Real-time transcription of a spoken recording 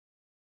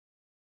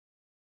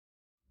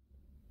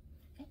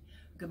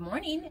Good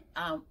morning.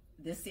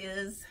 This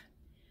is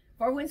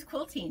Four Winds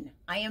Quilting.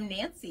 I am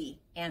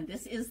Nancy, and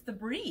this is the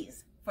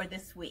breeze for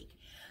this week.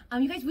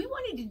 You guys, we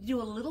wanted to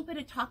do a little bit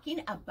of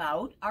talking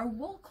about our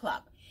wool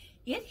club.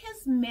 It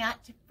has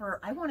met for,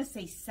 I want to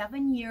say,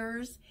 7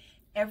 years,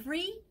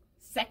 every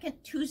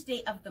second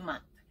Tuesday of the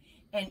month.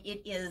 And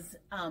it is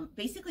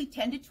basically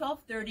 10 to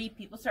 12:30.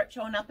 People start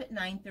showing up at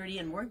 9:30,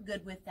 and we're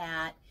good with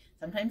that.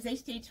 Sometimes they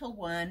stay till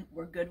 1.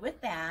 We're good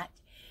with that.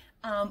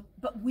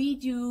 But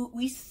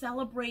we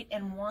celebrate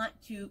and want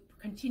to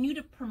continue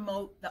to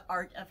promote the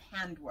art of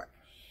handwork.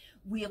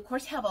 We, of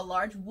course, have a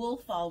large wool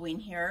following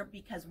here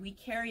because we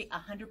carry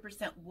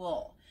 100%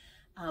 wool.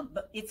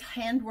 But it's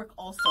handwork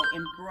also,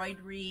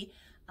 embroidery,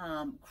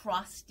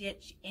 cross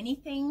stitch,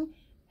 anything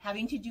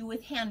having to do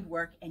with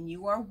handwork, and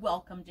you are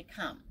welcome to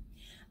come.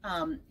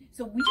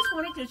 So we just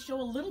wanted to show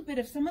a little bit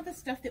of some of the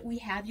stuff that we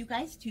have you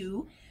guys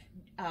to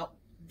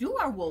do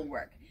our wool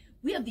work.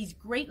 We have these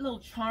great little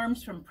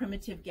charms from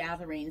Primitive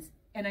Gatherings,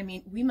 and I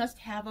mean, we must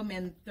have them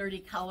in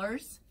 30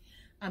 colors.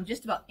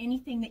 Just about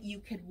anything that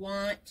you could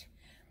want.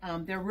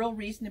 They're real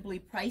reasonably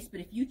priced, but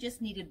if you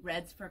just needed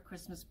reds for a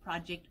Christmas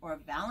project or a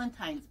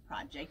Valentine's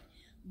project,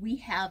 we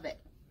have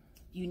it.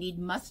 If you need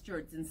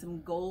mustards and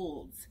some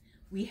golds,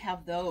 we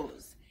have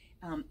those.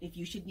 If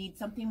you should need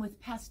something with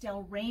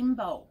pastel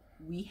rainbow,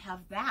 we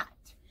have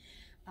that.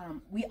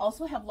 We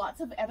also have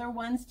lots of other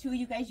ones too,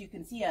 you guys. You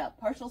can see a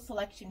partial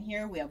selection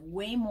here. We have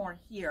way more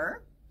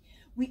here.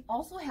 We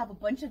also have a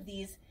bunch of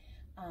these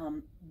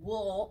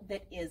wool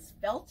that is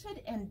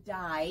felted and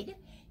dyed,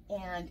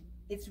 and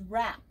it's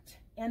wrapped.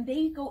 And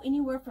they go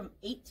anywhere from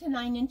 8 to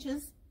 9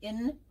 inches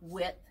in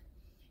width,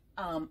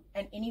 and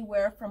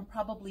anywhere from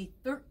probably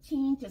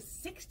 13 to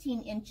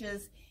 16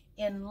 inches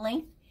in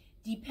length,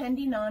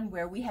 depending on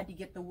where we had to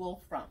get the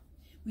wool from.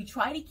 We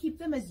try to keep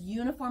them as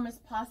uniform as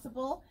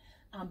possible.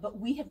 But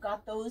we have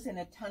got those in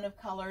a ton of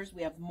colors.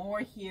 We have more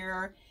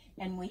here,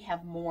 and we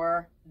have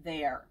more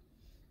there.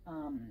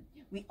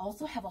 We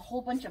also have a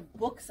whole bunch of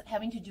books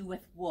having to do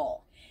with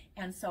wool.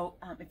 And so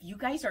if you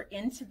guys are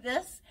into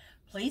this,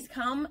 please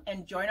come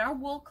and join our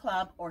wool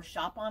club or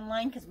shop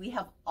online, because we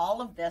have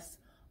all of this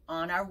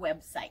on our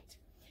website,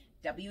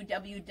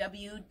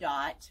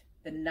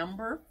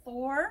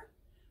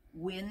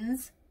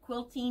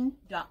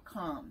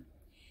 www.4windsquilting.com.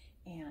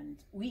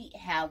 And we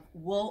have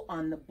wool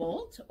on the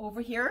bolt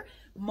over here.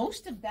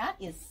 Most of that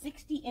is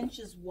 60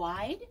 inches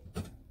wide.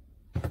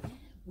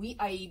 We,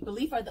 I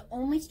believe, are the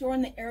only store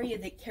in the area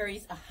that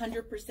carries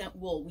 100%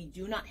 wool. We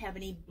do not have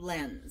any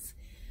blends.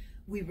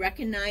 We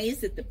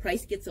recognize that the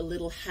price gets a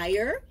little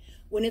higher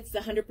when it's the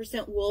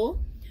 100%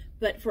 wool,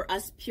 but for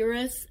us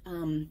purists,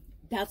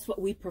 that's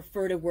what we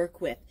prefer to work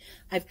with.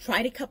 I've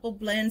tried a couple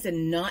blends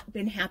and not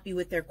been happy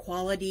with their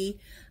quality.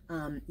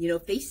 You know,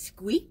 if they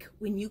squeak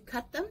when you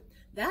cut them,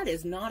 that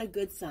is not a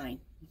good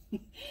sign.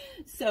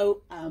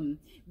 So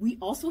we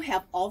also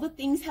have all the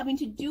things having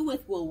to do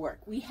with wool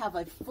work. We have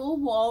a full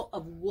wall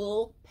of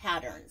wool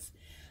patterns.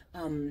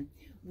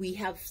 We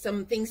have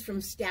some things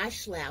from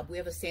Stash Lab. We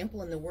have a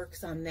sample in the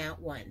works on that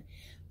one.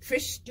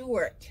 Trish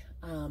Stewart.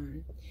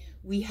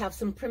 We have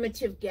some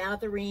Primitive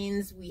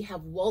Gatherings. We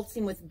have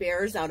Waltzing with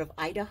Bears out of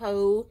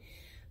Idaho.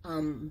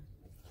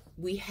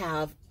 We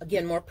have,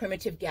 again, more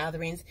Primitive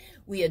Gatherings.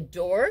 We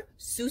adore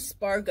Sue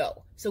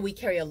Spargo, so we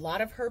carry a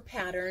lot of her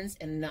patterns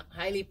and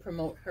highly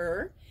promote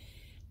her.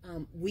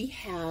 We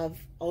have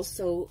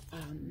also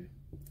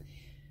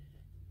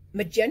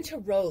Magenta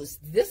Rose.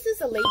 This is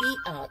a lady,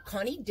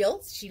 Connie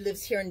Diltz. She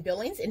lives here in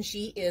Billings, and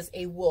she is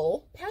a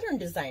wool pattern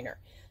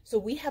designer. So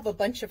we have a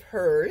bunch of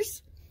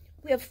hers.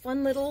 We have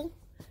fun little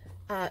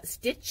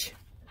stitch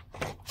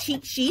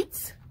cheat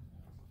sheets.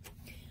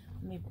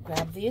 Let me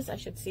grab these. I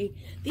should see.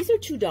 These are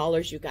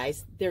 $2, you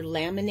guys. They're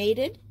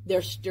laminated.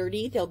 They're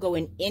sturdy. They'll go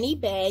in any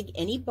bag,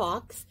 any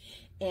box,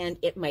 and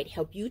it might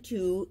help you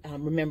to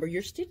remember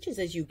your stitches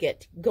as you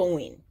get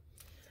going.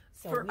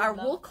 So for our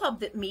wool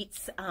club that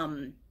meets,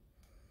 it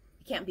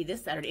can't be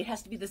this Saturday. It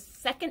has to be the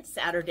second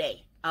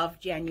Saturday of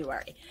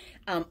January.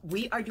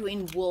 We are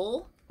doing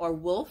wool or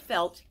wool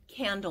felt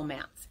candle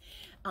mats.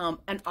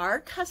 And our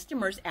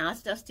customers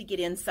asked us to get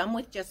in some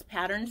with just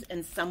patterns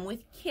and some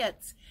with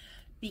kits,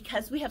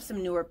 because we have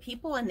some newer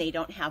people and they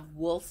don't have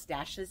wool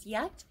stashes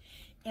yet.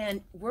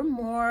 And we're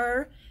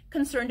more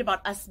concerned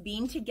about us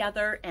being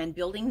together and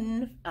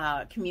building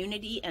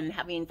community and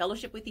having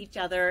fellowship with each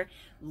other,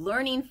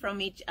 learning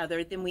from each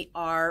other, than we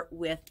are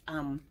with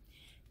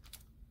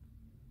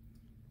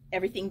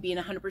everything being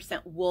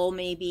 100% wool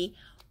maybe,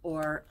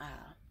 or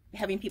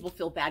having people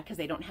feel bad because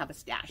they don't have a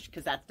stash,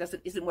 because that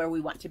isn't where we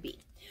want to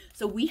be.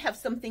 So we have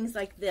some things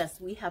like this.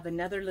 We have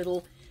another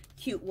little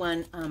cute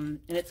one,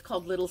 and it's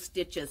called Little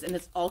Stitches, and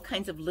it's all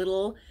kinds of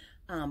little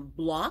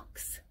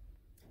blocks,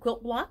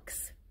 quilt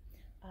blocks.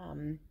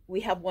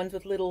 We have ones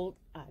with little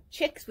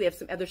chicks. We have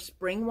some other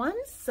spring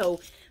ones. So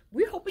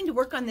we're hoping to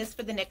work on this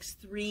for the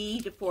next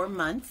 3 to 4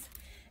 months.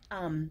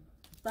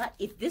 But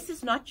if this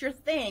is not your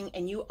thing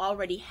and you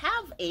already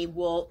have a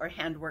wool or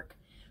handwork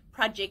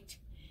project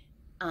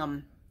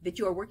that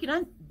you are working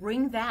on,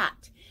 bring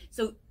that.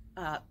 So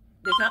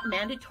there's not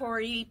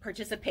mandatory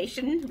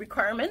participation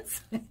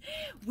requirements.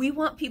 We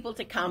want people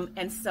to come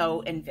and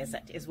sew and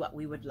visit is what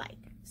we would like.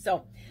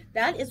 So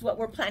that is what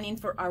we're planning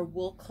for our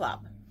wool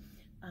club.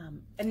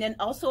 And then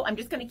also, I'm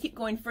just going to keep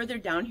going further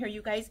down here,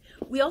 you guys.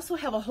 We also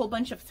have a whole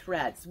bunch of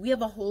threads. We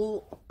have a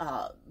whole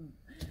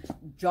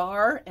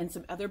jar and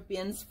some other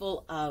bins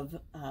full of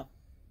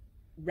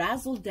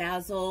razzle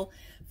dazzle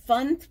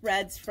fun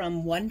threads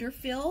from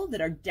Wonderfill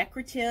that are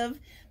decorative,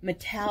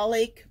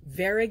 metallic,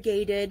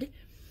 variegated.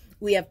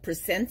 We have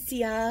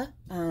Presencia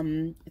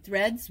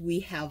threads. We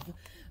have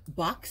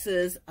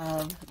boxes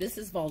of, this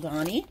is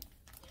Valdani.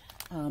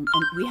 And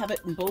we have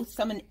it in both,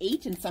 some in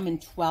 8 and some in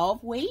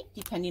 12 weight,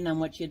 depending on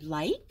what you'd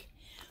like.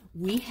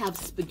 We have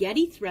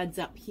spaghetti threads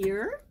up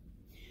here.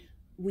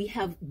 We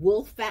have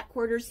wool fat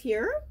quarters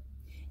here.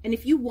 And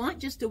if you want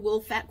just a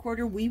wool fat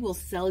quarter, we will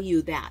sell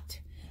you that.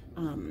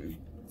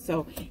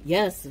 So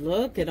yes,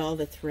 look at all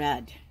the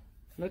thread.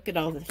 Look at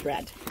all the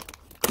thread.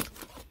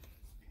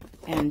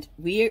 And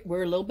we're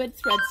a little bit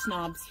thread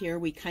snobs here.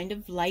 We kind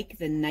of like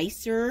the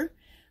nicer,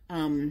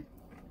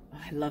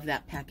 I love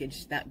that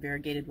package. That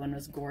variegated one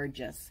was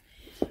gorgeous.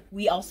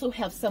 We also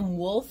have some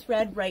wool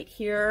thread right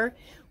here.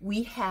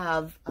 We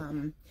have,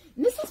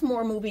 this is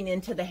more moving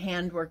into the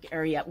handwork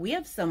area. We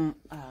have some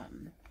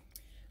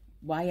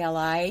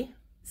YLI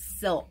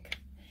silk.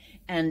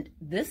 And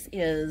this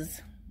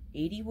is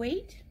 80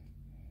 weight,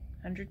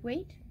 100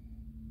 weight.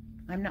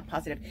 I'm not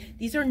positive.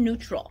 These are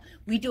neutral.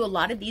 We do a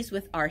lot of these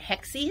with our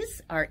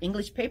hexies, our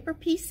English paper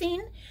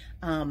piecing,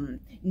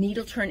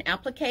 needle turn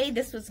applique.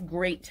 This was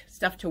great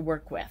stuff to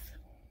work with.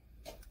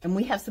 And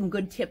we have some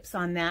good tips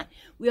on that.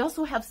 We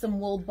also have some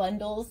wool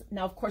bundles.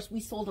 Now, of course, we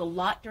sold a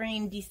lot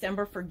during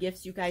December for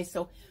gifts, you guys,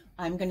 so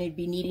I'm going to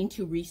be needing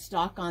to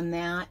restock on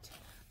that.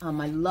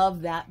 I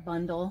love that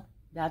bundle.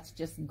 That's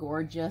just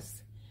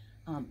gorgeous.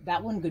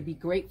 That one could be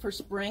great for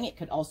spring. It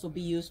could also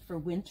be used for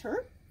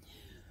winter.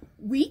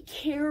 We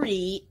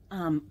carry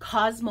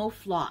Cosmo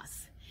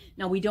floss.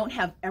 Now, we don't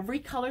have every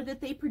color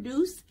that they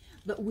produce,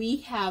 but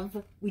we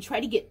try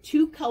to get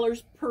 2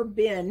 colors per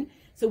bin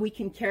so we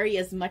can carry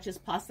as much as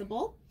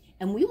possible.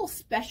 And we will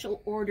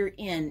special order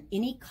in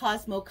any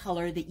Cosmo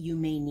color that you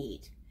may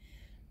need.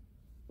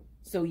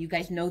 So you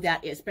guys know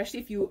that,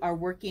 especially if you are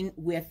working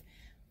with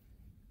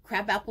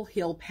Crabapple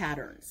Hill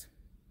patterns.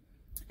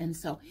 And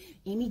so,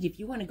 Amy, if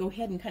you want to go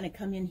ahead and kind of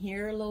come in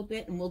here a little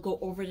bit, and we'll go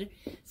over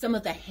some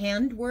of the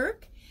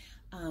handwork.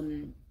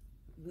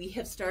 We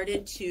have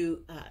started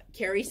to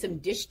carry some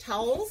dish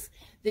towels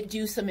that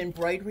do some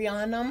embroidery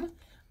on them.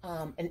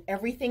 And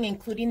everything,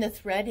 including the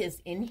thread,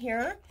 is in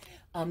here.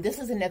 This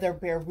is another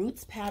Bare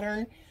Roots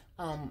pattern,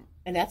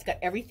 and that's got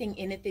everything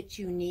in it that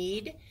you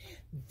need.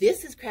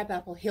 This is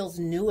Crabapple Hill's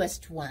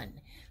newest one.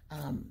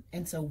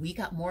 And so we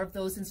got more of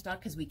those in stock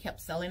because we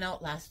kept selling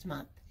out last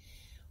month.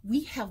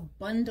 We have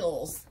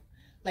bundles,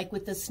 like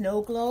with the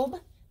snow globe.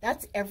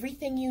 That's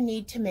everything you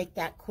need to make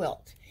that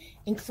quilt,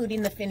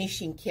 including the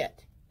finishing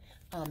kit.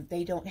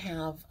 They don't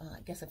have, I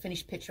guess, a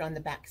finished picture on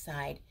the back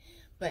side,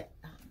 but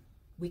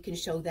we can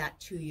show that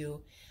to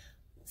you.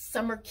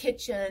 Summer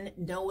Kitchen,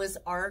 Noah's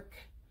Ark,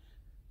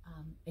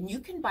 and you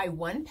can buy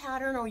one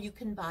pattern or you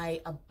can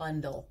buy a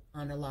bundle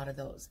on a lot of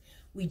those.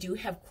 We do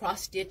have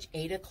cross-stitch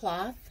Ada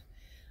cloth.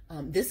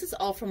 This is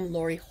all from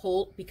Lori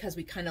Holt because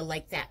we kind of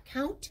like that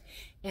count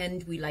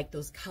and we like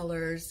those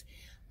colors.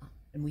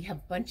 And we have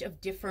a bunch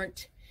of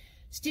different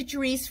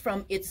stitcheries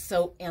from It's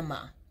So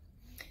Emma.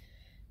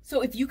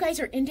 So if you guys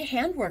are into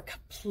handwork,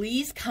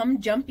 please come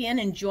jump in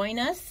and join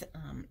us.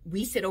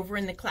 We sit over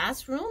in the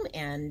classroom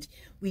and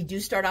we do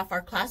start off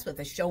our class with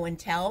a show and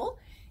tell.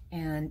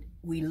 And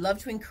we love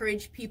to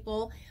encourage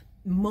people.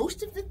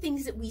 Most of the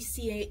things that we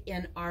see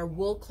in our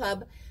wool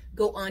club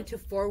go on to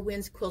Four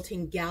Winds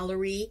Quilting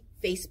Gallery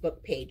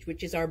Facebook page,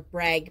 which is our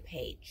brag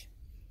page.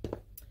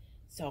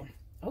 So,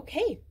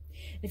 okay.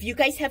 If you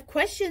guys have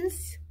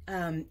questions,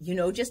 you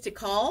know, just to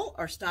call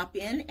or stop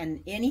in,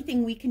 and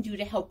anything we can do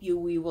to help you,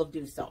 we will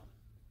do so.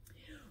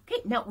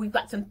 Okay, now we've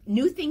got some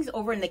new things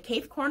over in the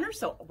cave corner,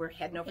 so we're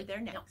heading over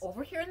there now.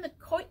 Over here in the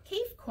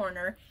cave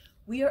corner,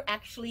 we are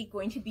actually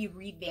going to be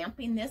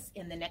revamping this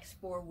in the next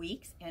 4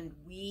 weeks, and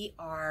we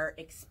are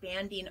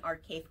expanding our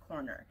cave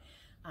corner.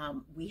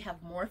 We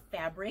have more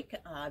fabric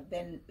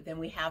than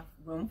we have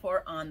room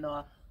for on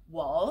the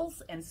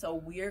walls, and so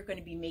we're going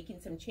to be making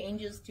some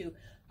changes to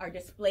our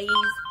displays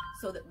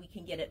so that we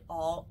can get it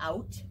all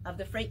out of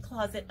the freight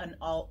closet and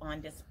all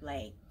on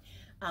display.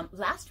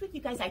 Last week,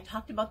 you guys, I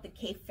talked about the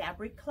Cave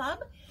Fabric Club,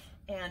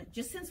 and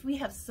just since we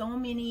have so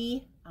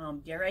many,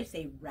 dare I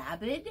say,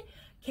 rabid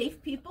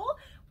cave people,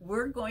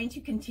 we're going to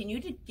continue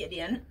to get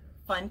in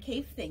fun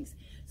cave things.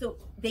 So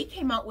they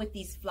came out with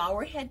these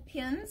flower head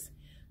pins.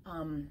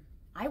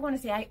 I want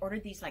to say I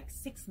ordered these like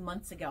 6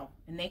 months ago,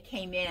 and they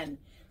came in,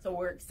 so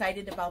we're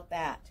excited about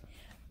that.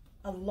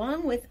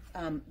 Along with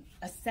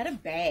a set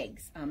of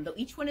bags, though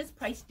each one is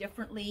priced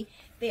differently.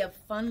 They have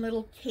fun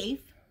little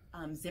cave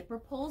zipper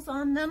pulls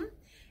on them,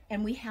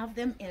 and we have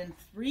them in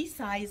 3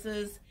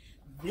 sizes.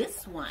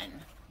 This one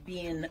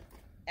being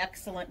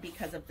excellent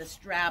because of the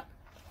strap,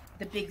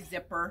 the big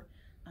zipper,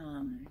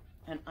 And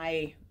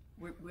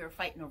we're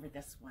fighting over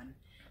this one.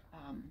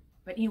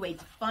 But anyway,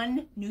 it's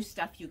fun new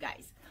stuff, you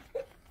guys.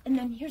 And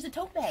then here's a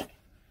tote bag.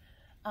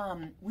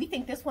 We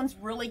think this one's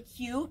really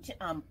cute,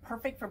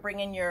 perfect for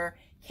bringing your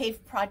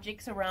cave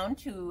projects around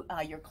to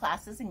your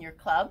classes and your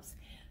clubs.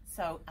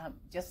 So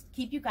just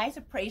keep you guys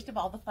appraised of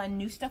all the fun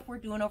new stuff we're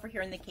doing over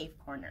here in the cave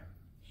corner.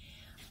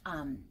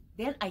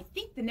 Then I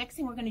think the next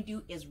thing we're going to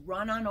do is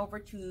run on over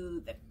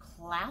to the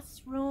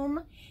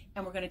classroom,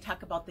 and we're going to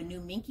talk about the new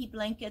Minky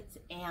blankets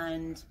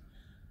and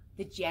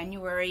the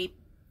January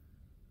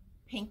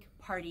pink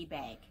party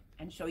bag,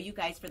 and show you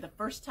guys for the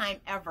first time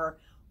ever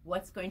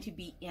what's going to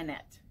be in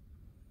it.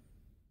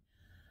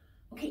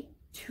 Okay,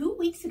 2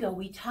 weeks ago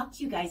we talked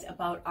to you guys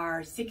about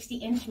our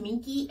 60-inch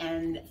Minky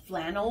and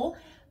flannel.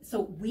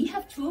 So we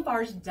have 2 of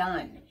ours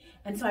done,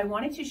 and so I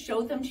wanted to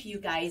show them to you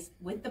guys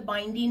with the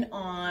binding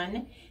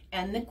on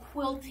and the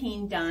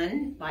quilting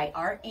done by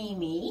our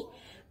Amy,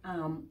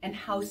 and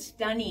how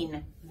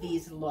stunning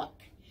these look.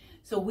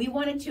 So we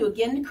wanted to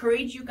again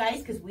encourage you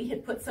guys, because we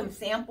had put some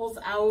samples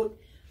out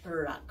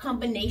or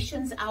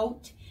combinations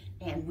out,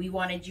 and we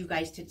wanted you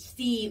guys to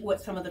see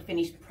what some of the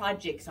finished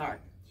projects are.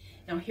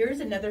 Now here's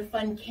another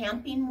fun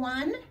camping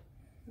one.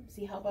 Let's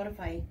see, how about if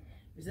I,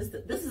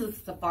 this is a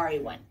safari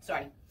one,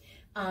 sorry.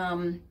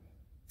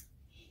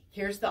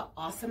 Here's the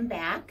awesome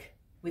back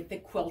with the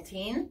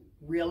quilting,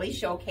 really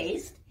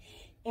showcased.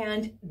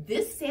 And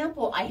this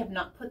sample, I have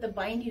not put the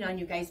binding on,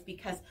 you guys,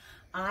 because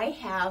I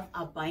have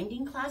a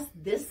binding class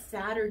this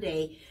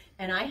Saturday,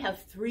 and I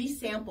have 3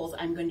 samples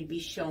I'm going to be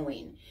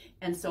showing.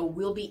 And so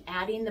we'll be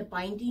adding the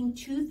binding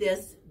to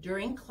this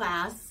during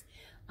class.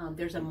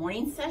 There's a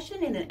morning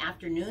session and an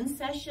afternoon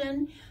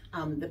session.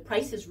 The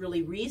price is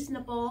really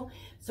reasonable.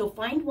 So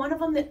find one of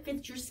them that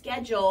fits your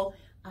schedule,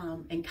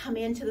 and come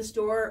into the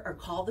store or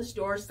call the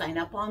store, sign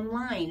up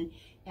online,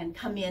 and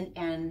come in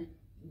and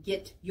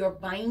get your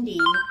binding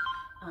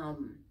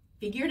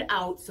figured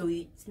out, so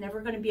it's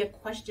never going to be a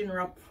question or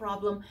a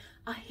problem,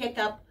 a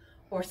hiccup,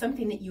 or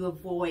something that you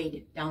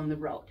avoid down the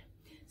road.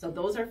 So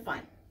those are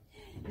fun.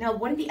 Now,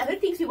 one of the other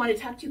things we want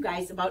to talk to you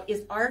guys about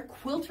is our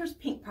Quilter's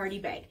Pink Party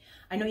Bag.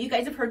 I know you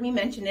guys have heard me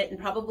mention it, and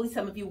probably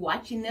some of you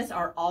watching this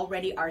are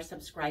already our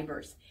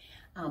subscribers.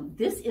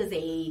 This is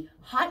a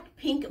hot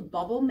pink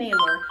bubble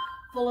mailer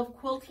full of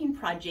quilting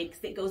projects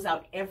that goes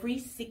out every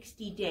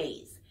 60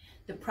 days.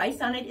 The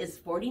price on it is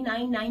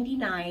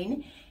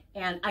 $49.99.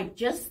 And I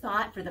just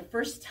thought for the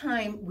first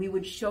time we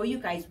would show you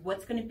guys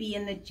what's going to be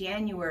in the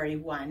January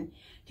one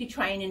to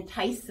try and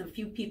entice a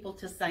few people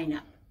to sign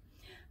up.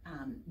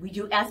 We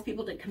do ask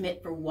people to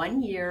commit for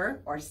 1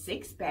 year or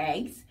 6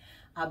 bags,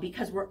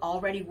 because we're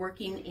already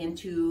working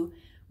into,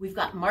 we've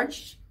got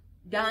March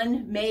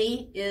done,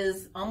 May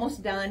is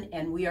almost done,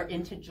 and we are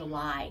into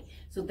July.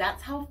 So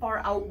that's how far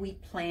out we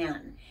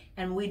plan.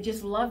 And we'd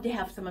just love to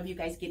have some of you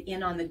guys get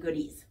in on the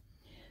goodies.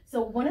 So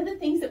one of the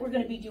things that we're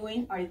going to be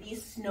doing are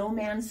these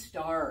snowman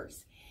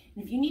stars.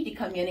 And if you need to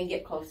come in and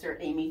get closer,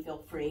 Amy, feel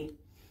free.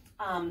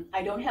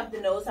 I don't have the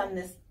nose on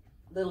this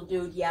little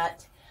dude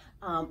yet,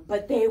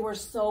 but they were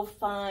so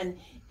fun.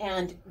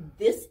 And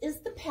this is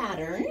the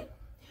pattern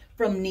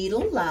from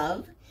Needle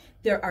Love.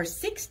 There are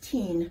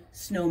 16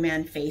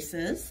 snowman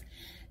faces.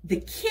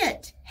 The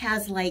kit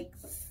has like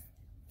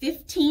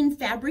 15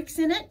 fabrics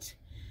in it,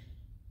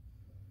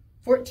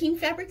 14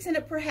 fabrics in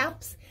it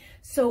perhaps.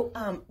 So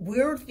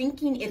we're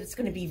thinking it's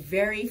going to be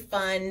very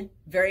fun,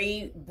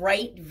 very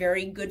bright,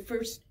 very good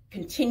for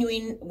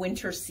continuing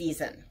winter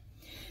season.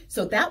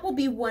 So that will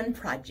be one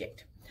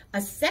project.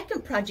 A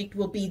second project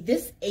will be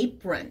this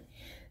apron.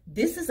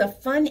 This is a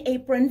fun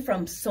apron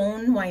from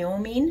Sewn,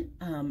 Wyoming.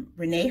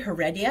 Renee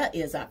Heredia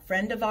is a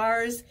friend of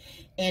ours,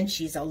 and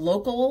she's a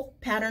local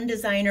pattern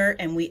designer,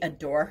 and we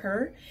adore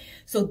her.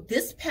 So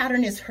this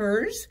pattern is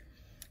hers.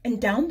 And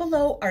down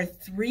below are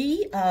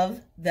 3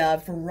 of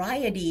the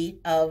variety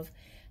of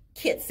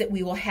kits that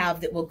we will have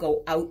that will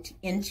go out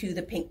into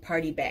the pink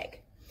party bag.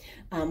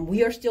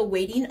 We are still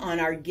waiting on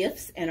our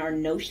gifts and our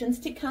notions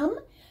to come.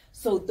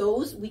 So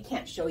those we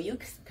can't show you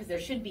because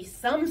there should be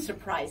some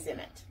surprise in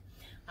it.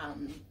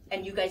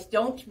 And you guys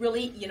don't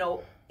really, you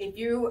know, if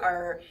you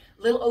are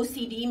a little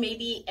OCD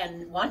maybe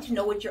and want to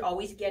know what you're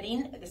always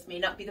getting, this may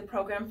not be the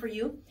program for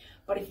you.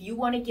 But if you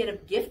want to get a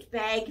gift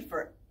bag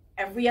for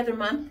every other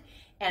month,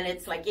 and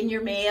it's like in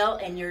your mail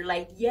and you're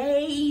like,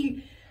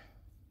 yay,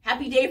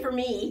 happy day for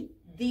me,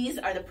 these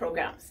are the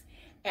programs.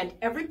 And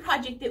every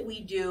project that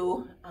we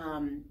do,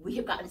 we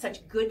have gotten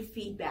such good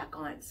feedback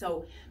on.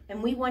 So,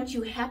 and we want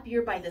you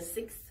happier by the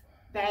 6th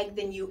bag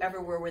than you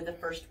ever were with the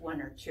first 1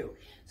 or 2.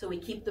 So we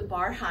keep the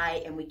bar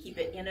high and we keep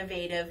it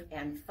innovative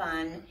and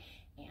fun.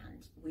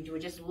 And we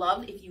would just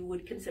love if you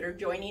would consider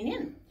joining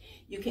in.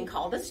 You can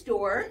call the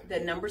store. The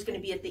number's going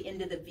to be at the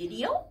end of the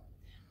video.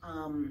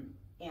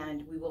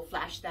 And we will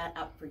flash that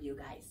up for you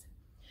guys.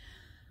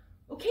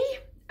 Okay,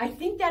 I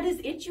think that is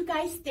it, you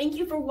guys. Thank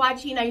you for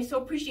watching. I so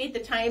appreciate the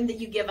time that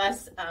you give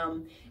us.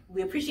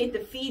 We appreciate the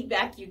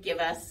feedback you give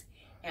us.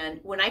 And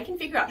when I can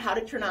figure out how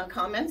to turn on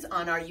comments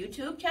on our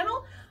YouTube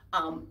channel,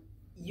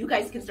 you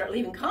guys can start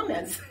leaving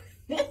comments.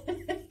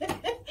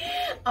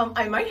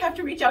 I might have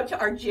to reach out to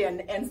our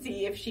Jen and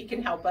see if she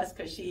can help us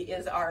because she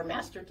is our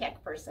master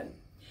tech person.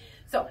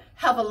 So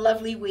have a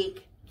lovely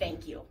week.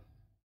 Thank you.